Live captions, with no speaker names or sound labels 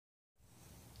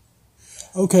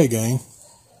Okay, gang,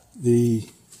 the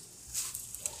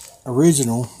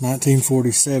original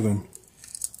 1947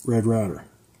 Red Ryder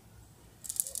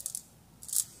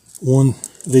won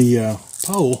the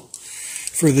pole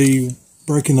for the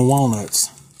breaking the walnuts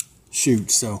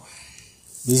shoot. So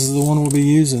this is the one we'll be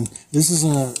using. This is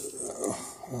a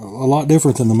lot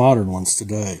different than the modern ones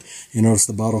today. You notice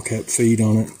the bottle cap feed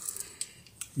on it.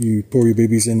 You pour your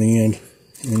BBs in the end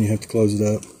and then you have to close it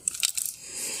up.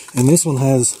 And this one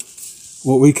has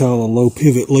what we call a low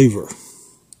pivot lever.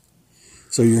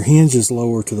 So your hinge is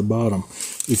lower to the bottom.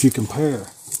 If you compare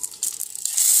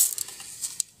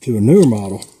to a newer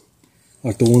model,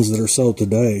 like the ones that are sold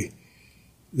today,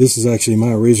 this is actually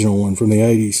my original one from the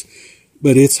 80s,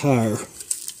 but it's higher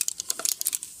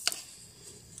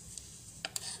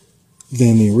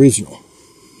than the original.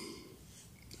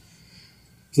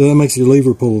 So that makes your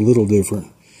lever pull a little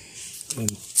different. And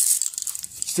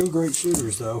still great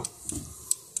shooters though,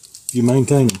 if you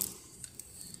maintain them.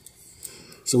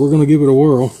 So we're going to give it a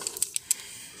whirl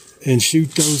and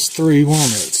shoot those 3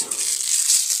 walnuts.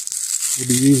 We'll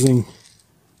be using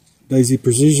Daisy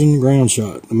Precision Ground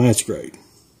Shot, the match grade.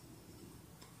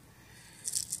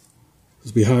 This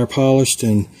will be higher polished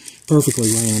and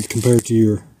perfectly round compared to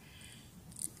your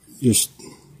just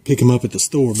pick them up at the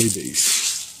store BBs.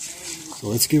 So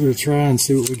let's give it a try and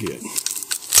see what we get.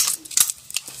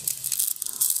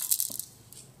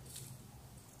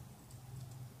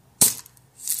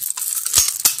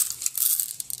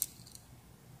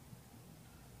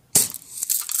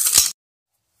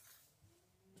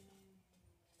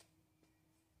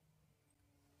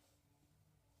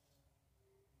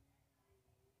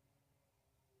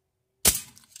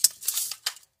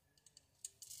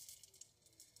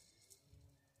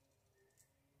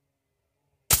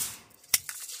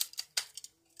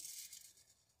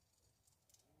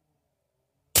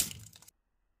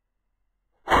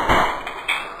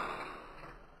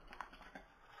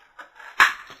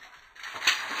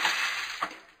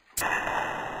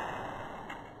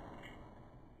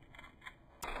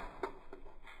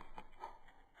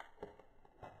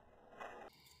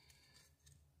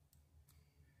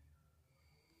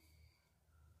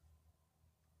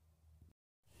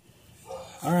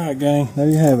 Alright gang, there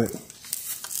you have it.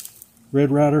 Red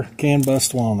Ryder can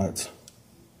bust walnuts.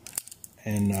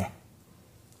 And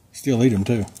still eat them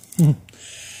too.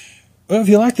 Well, if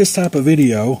you like this type of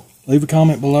video, leave a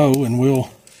comment below and we'll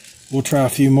try a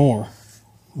few more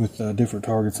with different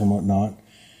targets and whatnot.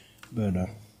 But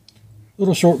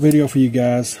little short video for you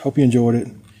guys. Hope you enjoyed it.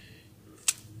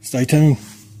 Stay tuned.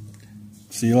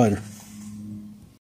 See you later.